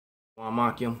I'm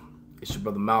Akim. It's your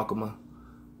brother Malcolm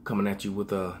coming at you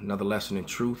with another lesson in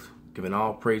truth, giving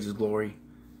all praises, glory,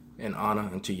 and honor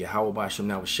unto Yahweh Ba'ashem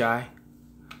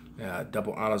Yahushai.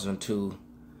 Double honors unto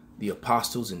the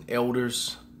apostles and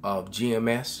elders of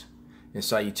GMS, and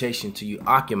salutation to you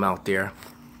Akim out there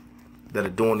that are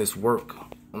doing this work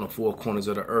on the four corners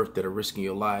of the earth, that are risking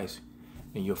your lives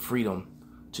and your freedom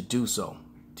to do so.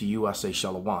 To you I say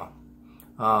shalom.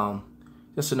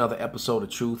 Just another episode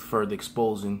of truth, further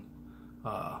exposing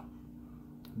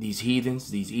these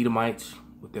heathens, these Edomites,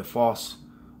 with their false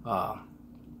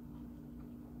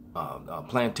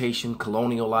plantation,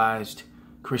 colonialized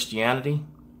Christianity,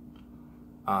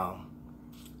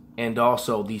 and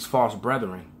also these false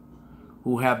brethren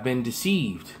who have been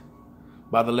deceived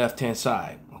by the left-hand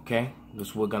side. Okay,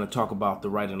 this we're going to talk about the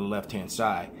right and the left-hand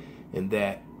side, and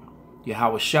that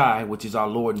Yahushai, which is our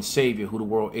Lord and Savior, who the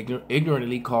world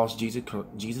ignorantly calls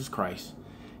Jesus Christ,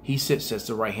 he sits at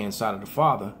the right-hand side of the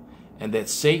Father, and that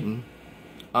Satan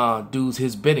does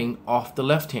his bidding off the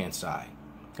left-hand side.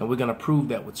 And we're going to prove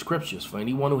that with scriptures. For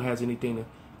anyone who has anything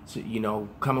to,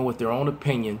 coming with their own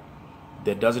opinion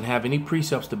that doesn't have any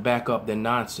precepts to back up their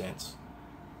nonsense,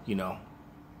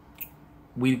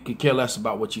 we could care less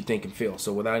about what you think and feel.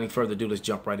 So without any further ado, let's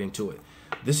jump right into it.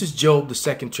 This is Job, the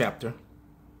 2nd chapter,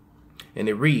 and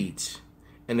it reads,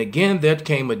 "And again there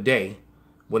came a day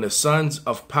when the sons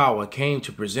of power came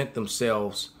to present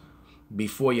themselves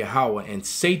before Yahweh, and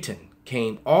Satan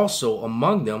came also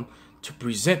among them to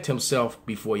present himself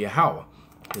before Yahweh."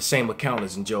 The same account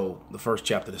is in Job, the 1st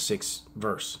chapter, the 6th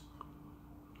verse.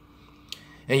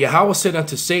 "And Yahweh said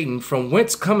unto Satan, From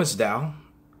whence comest thou?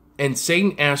 And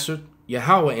Satan answered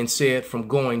Yahweh and said, From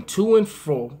going to and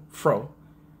fro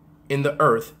in the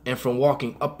earth, and from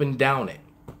walking up and down it."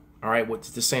 All right, what's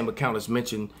the same account is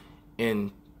mentioned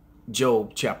in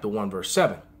Job chapter 1, verse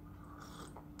 7.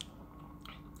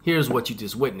 Here's what you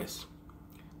just witnessed.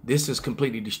 This has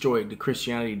completely destroyed the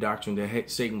Christianity doctrine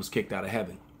that Satan was kicked out of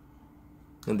heaven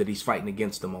and that he's fighting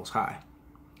against the Most High.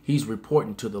 He's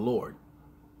reporting to the Lord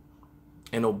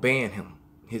and obeying him,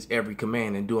 his every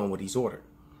command, and doing what he's ordered.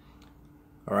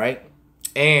 All right.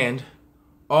 And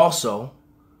also,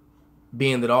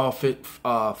 being that all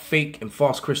fake and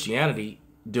false Christianity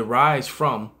derives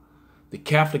from the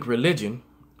Catholic religion,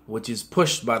 which is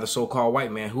pushed by the so-called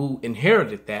white man who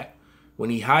inherited that when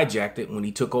he hijacked it, when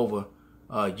he took over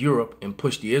Europe and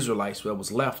pushed the Israelites that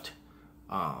was left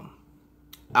out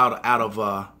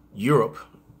of Europe.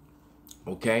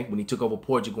 Okay, when he took over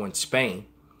Portugal and Spain,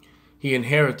 he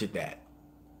inherited that.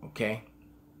 Okay,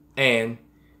 and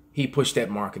he pushed that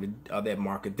mark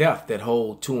of death, that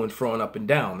whole to and fro and up and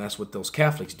down. That's what those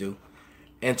Catholics do.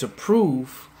 And to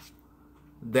prove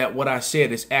that what I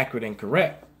said is accurate and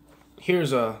correct,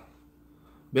 here's a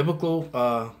biblical,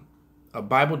 a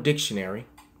Bible dictionary,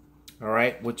 all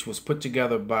right, which was put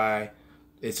together by,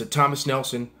 it's a Thomas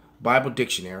Nelson Bible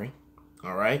dictionary,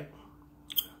 all right,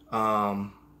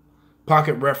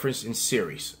 pocket reference in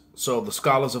series. So the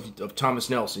scholars of Thomas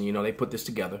Nelson, they put this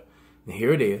together, and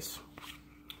here it is,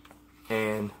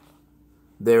 and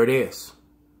there it is.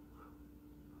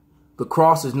 The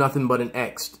cross is nothing but an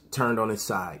X turned on its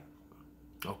side.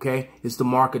 Okay, it's the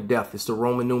mark of death. It's the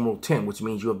Roman numeral 10, which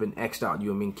means you have been X'd out. You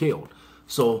have been killed.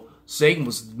 So Satan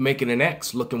was making an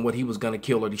X, looking what he was going to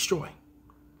kill or destroy.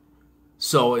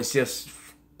 So it's just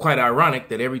quite ironic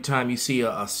that every time you see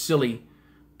a silly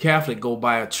Catholic go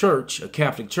by a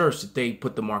Catholic church, that they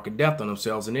put the mark of death on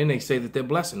themselves, and then they say that they're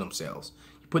blessing themselves.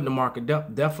 You're putting the mark of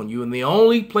death on you, and the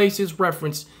only place it's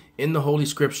referenced in the Holy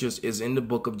Scriptures is in the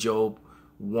book of Job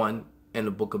 1 and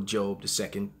the book of Job, the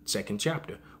second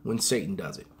chapter, when Satan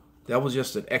does it. That was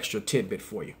just an extra tidbit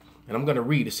for you. And I'm going to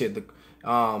read. It said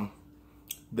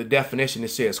the definition. It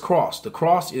says cross. The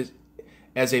cross is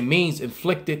as a means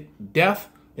inflicted death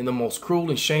in the most cruel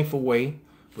and shameful way,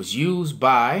 was used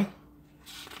by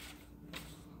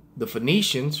the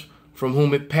Phoenicians, from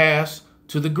whom it passed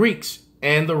to the Greeks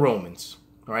and the Romans.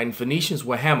 All right, and Phoenicians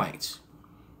were Hamites,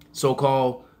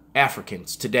 so-called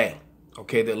Africans today,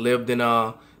 okay, that lived in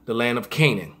the land of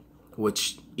Canaan,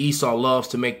 which Esau loves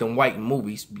to make them white in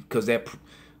movies, because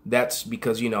that's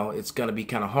because it's going to be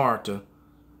kind of hard to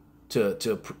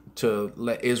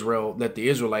let the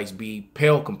Israelites be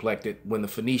pale complected when the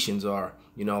Phoenicians are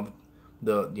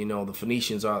the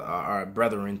Phoenicians are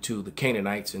brethren to the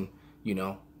Canaanites, and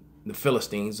the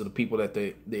Philistines are the people that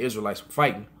the Israelites were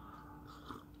fighting.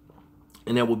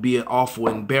 And that would be an awful,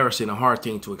 embarrassing, and hard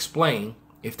thing to explain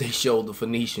if they showed the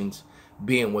Phoenicians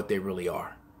being what they really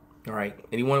are. All right.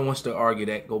 Anyone who wants to argue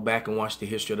that, go back and watch the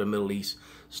history of the Middle East.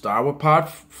 Start with part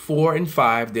 4 and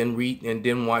 5, then read and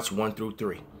then watch 1 through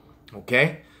 3.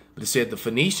 Okay. But it said the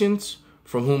Phoenicians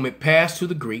from whom it passed to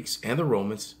the Greeks and the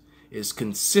Romans, is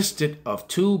consisted of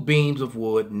two beams of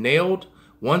wood nailed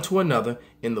one to another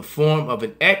in the form of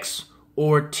an X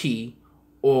or T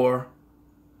or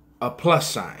a plus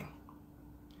sign.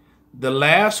 The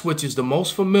last, which is the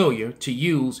most familiar to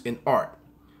use in art,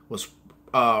 was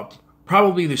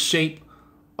probably the shape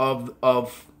of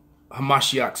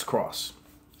Hamashiach's cross.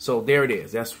 So there it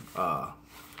is. That's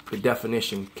the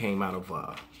definition came out of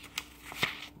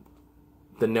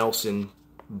the Nelson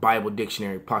Bible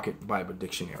Dictionary, Pocket Bible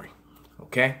Dictionary.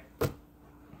 Okay?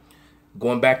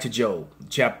 Going back to Job,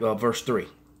 verse 3,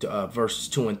 verses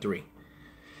 2 and 3.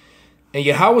 And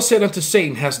Yahweh said unto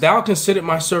Satan, Hast thou considered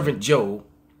my servant Job,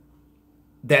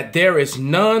 that there is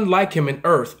none like him in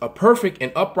earth, a perfect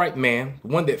and upright man,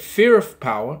 one that feareth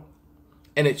power,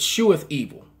 and escheweth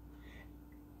evil,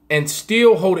 and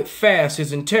still holdeth fast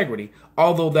his integrity,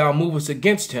 although thou movest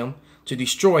against him to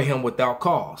destroy him without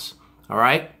cause. All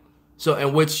right? So,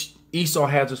 in which Esau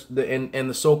has, and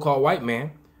the so-called white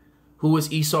man, who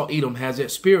is Esau Edom, has that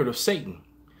spirit of Satan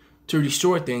to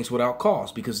destroy things without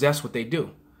cause, because that's what they do.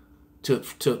 To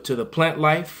the plant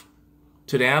life,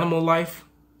 to the animal life,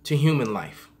 to human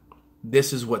life.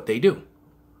 This is what they do.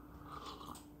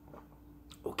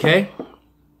 Okay?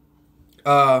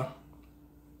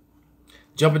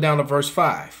 Jumping down to verse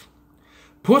 5.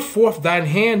 Put forth thine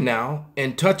hand now,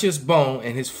 and touch his bone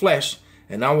and his flesh,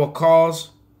 and I will cause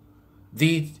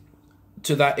thee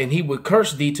to thy, and he will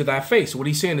curse thee to thy face. What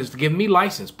he's saying is to give me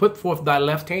license. Put forth thy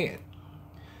left hand.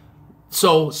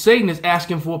 So Satan is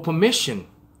asking for permission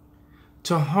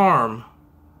to harm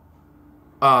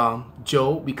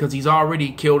Job, because he's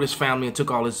already killed his family and took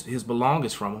all his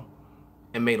belongings from him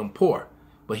and made him poor.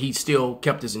 But he still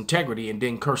kept his integrity and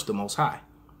didn't curse the Most High.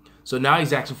 So now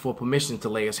he's asking for permission to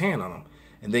lay his hand on him.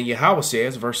 And then Yahweh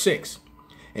says, verse 6,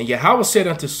 And Yahweh said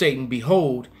unto Satan,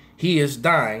 Behold, he is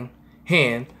thine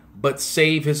hand, but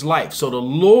save his life. So the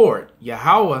Lord,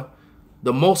 Yahweh,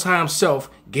 the Most High himself,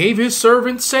 gave his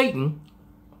servant Satan,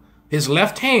 his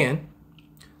left hand,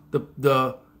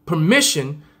 the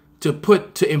permission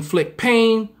to inflict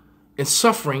pain and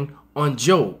suffering on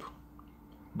Job,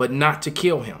 but not to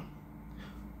kill him.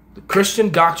 The Christian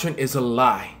doctrine is a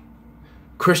lie.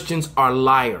 Christians are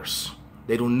liars.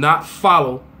 They do not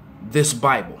follow this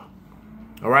Bible.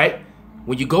 All right?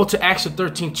 When you go to Acts the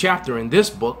 13th chapter in this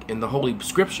book, in the Holy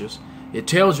Scriptures, it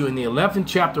tells you in the 11th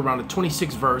chapter, around the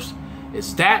 26th verse,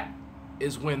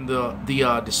 is when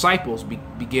the disciples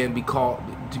began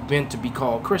to be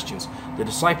called Christians. The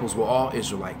disciples were all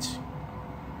Israelites.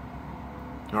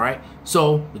 All right?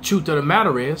 So the truth of the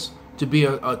matter is, to be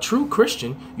a true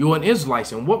Christian, you're an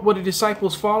Israelite. And what were the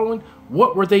disciples following?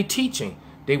 What were they teaching?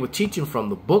 They were teaching from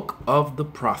the book of the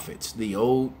prophets, the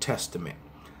Old Testament.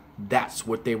 That's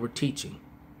what they were teaching.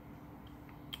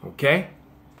 Okay?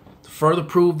 To further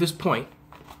prove this point,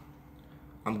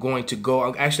 I'm going to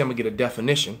get a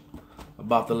definition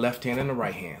about the left hand and the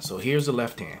right hand. So here's the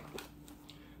left hand.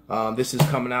 This is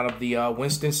coming out of the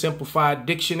Winston Simplified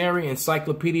Dictionary,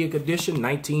 Encyclopedic Edition,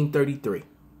 1933.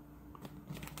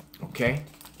 Okay?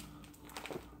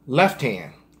 Left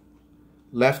hand.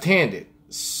 Left-handed.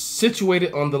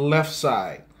 Situated on the left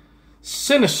side.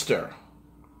 Sinister.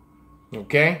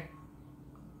 Okay?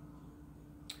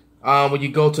 When you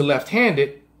go to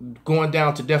left-handed, going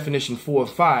down to definition 4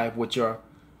 and 5, which are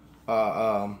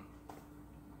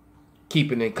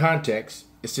keeping in context,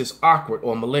 it says awkward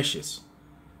or malicious.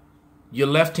 Your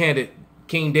left-handed,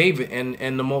 King David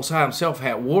and the Most High himself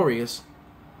had warriors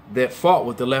that fought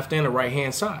with the left and the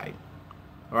right-hand side.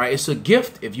 All right, it's a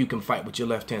gift if you can fight with your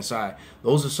left-hand side.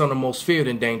 Those are some of the most feared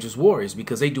and dangerous warriors,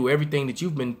 because they do everything that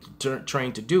you've been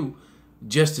trained to do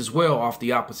just as well off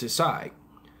the opposite side.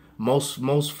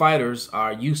 Most fighters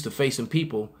are used to facing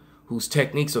people whose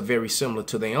techniques are very similar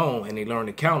to their own, and they learn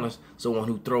to counter someone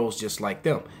who throws just like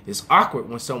them. It's awkward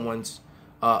when someone's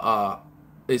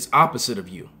is opposite of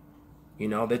you. You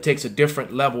know, that takes a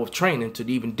different level of training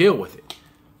to even deal with it.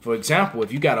 For example,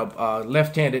 if you got a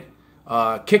left-handed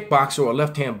kickboxer or a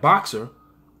left-hand boxer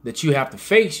that you have to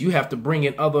face, you have to bring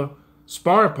in other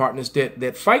sparring partners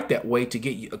that fight that way to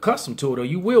get you accustomed to it, or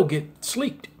you will get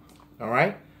sleeped. All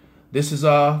right. This is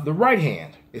the right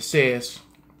hand. It says,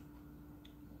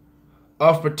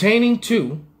 of pertaining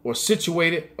to or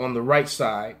situated on the right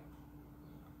side,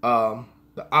 the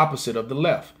opposite of the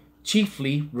left,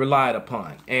 chiefly relied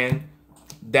upon. And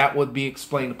that would be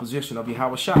explained the position of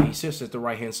Yahweh Shai. He sits at the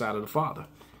right-hand side of the Father.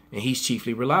 And he's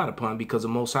chiefly relied upon because the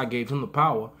Most High gave him the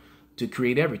power to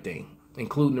create everything,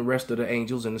 including the rest of the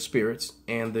angels and the spirits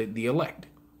and the elect.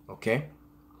 Okay?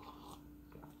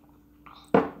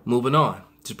 Moving on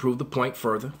to prove the point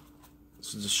further.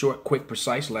 This is a short, quick,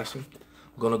 precise lesson.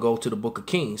 going to go to the book of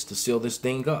Kings to seal this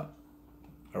thing up.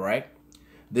 All right.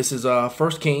 This is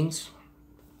 1 Kings,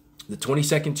 the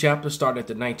 22nd chapter, starting at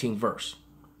the 19th verse.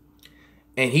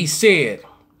 And he said,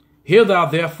 hear thou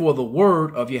therefore the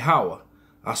word of Yahweh.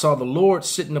 I saw the Lord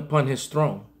sitting upon his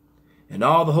throne, and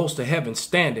all the host of heaven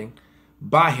standing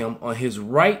by him on his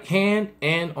right hand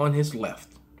and on his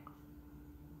left.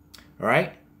 All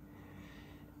right.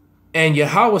 And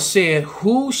Yahweh said,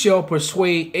 who shall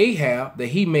persuade Ahab that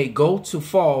he may go to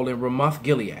fall in Ramoth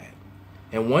Gilead?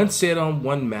 And one said on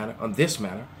this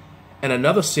matter, and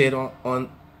another said on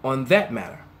that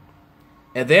matter.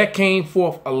 And there came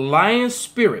forth a lion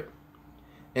spirit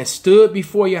and stood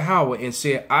before Yahweh and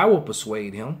said, I will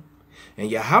persuade him. And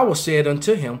Yahweh said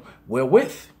unto him,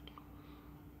 wherewith?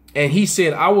 And he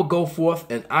said, I will go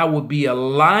forth, and I will be a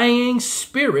lying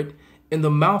spirit in the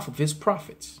mouth of his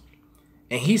prophets.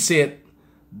 And he said,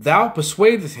 thou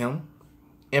persuadest him,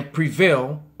 and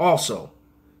prevail also.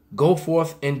 Go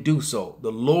forth and do so.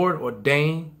 The Lord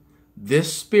ordained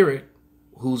this spirit,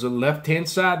 who's a left-hand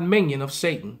side minion of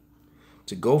Satan,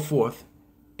 to go forth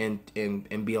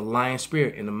and be a lying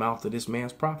spirit in the mouth of this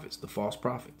man's prophets, the false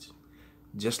prophets.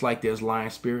 Just like there's lying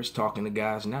spirits talking to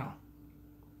guys now,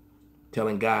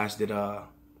 telling guys that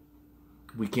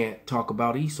we can't talk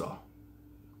about Esau.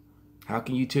 How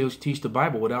can you teach the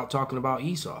Bible without talking about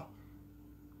Esau?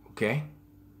 Okay.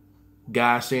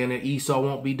 Guys saying that Esau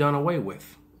won't be done away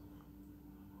with.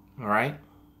 All right.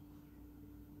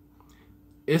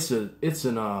 It's an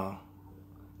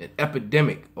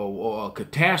epidemic or a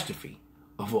catastrophe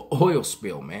of an oil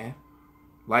spill, man.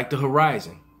 Like the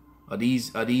horizon of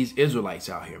these Israelites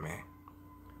out here, man.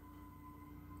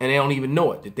 And they don't even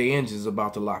know it, that their engine's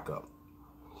about to lock up.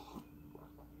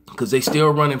 Because they still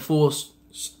running full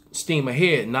steam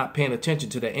ahead, not paying attention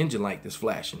to that engine light that's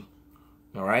flashing.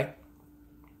 All right.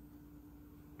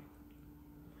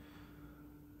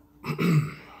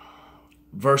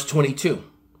 Verse 22.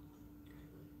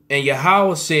 And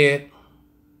Yahweh said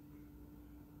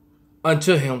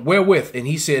unto him, wherewith? And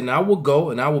he said, and I will go,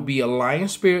 and I will be a lying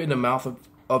spirit in the mouth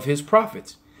of his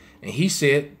prophets. And he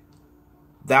said,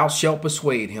 thou shalt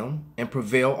persuade him, and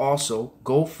prevail also.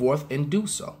 Go forth and do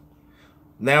so.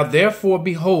 Now therefore,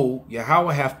 behold,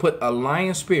 Yahweh hath put a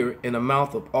lying spirit in the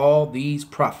mouth of all these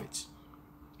prophets.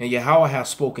 And Yahweh hath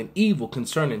spoken evil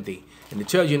concerning thee. And it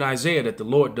tells you in Isaiah that the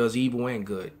Lord does evil and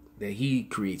good, that he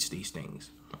creates these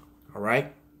things. All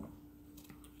right.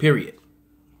 Period.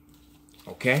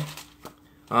 Okay.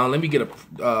 Let me get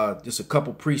just a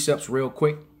couple precepts real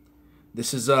quick.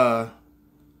 This is I'm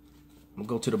gonna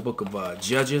go to the book of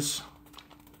Judges.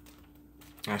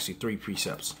 Actually, 3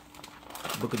 precepts.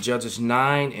 Book of Judges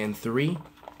 9 and 3.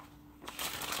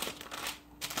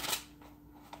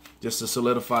 Just to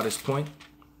solidify this point.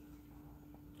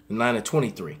 9 and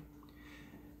 23.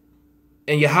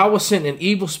 And Yahweh sent an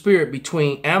evil spirit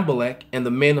between Amalek and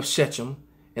the men of Shechem,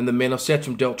 and the men of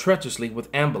Shechem dealt treacherously with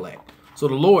Amalek. So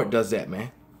the Lord does that,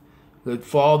 man.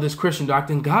 For all this Christian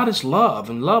doctrine, God is love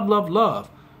and love, love, love.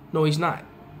 No, he's not.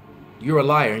 You're a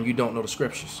liar and you don't know the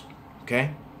scriptures.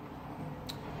 Okay?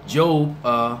 Job,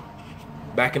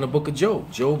 back in the book of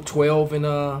Job, Job 12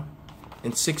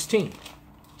 and 16.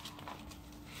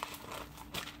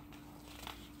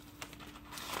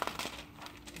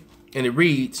 And it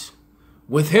reads,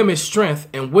 with him is strength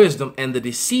and wisdom, and the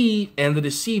deceived and the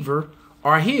deceiver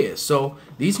are his. So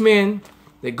these men,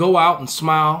 they go out and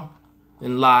smile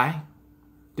and lie,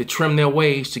 they trim their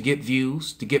ways to get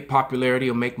views, to get popularity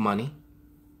or make money.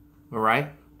 All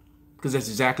right? Because that's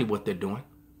exactly what they're doing.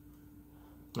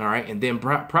 All right? And then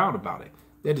proud about it.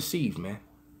 They're deceived, man.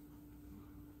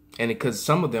 And because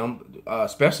some of them,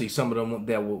 especially some of them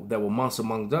that were months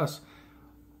among us,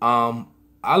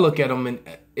 I look at them and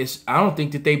I don't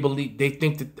think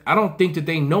that I don't think that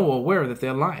they know or aware that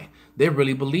they're lying. They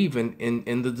really believe in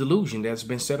the delusion that's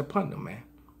been set upon them, man.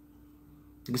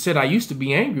 Like I said, I used to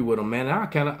be angry with them, man.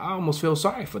 I almost feel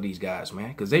sorry for these guys, man,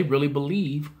 because they really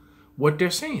believe what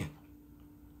they're saying.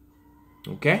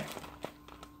 Okay?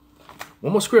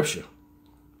 One more scripture.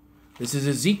 This is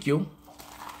Ezekiel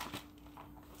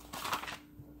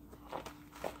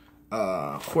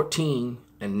 14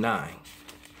 and 9.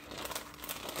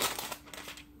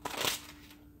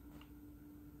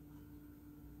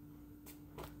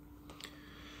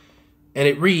 And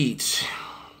it reads,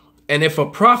 and if a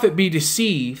prophet be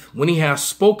deceived when he has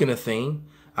spoken a thing,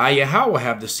 I, Yahweh,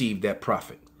 have deceived that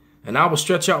prophet. And I will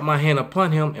stretch out my hand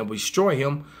upon him and will destroy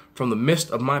him from the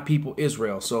midst of my people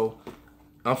Israel. So,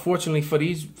 unfortunately for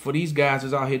these guys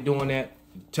that's out here doing that,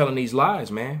 telling these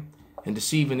lies, man, and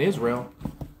deceiving Israel,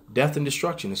 death and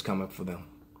destruction is coming for them.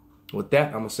 With that,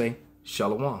 I'm going to say,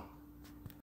 Shalom.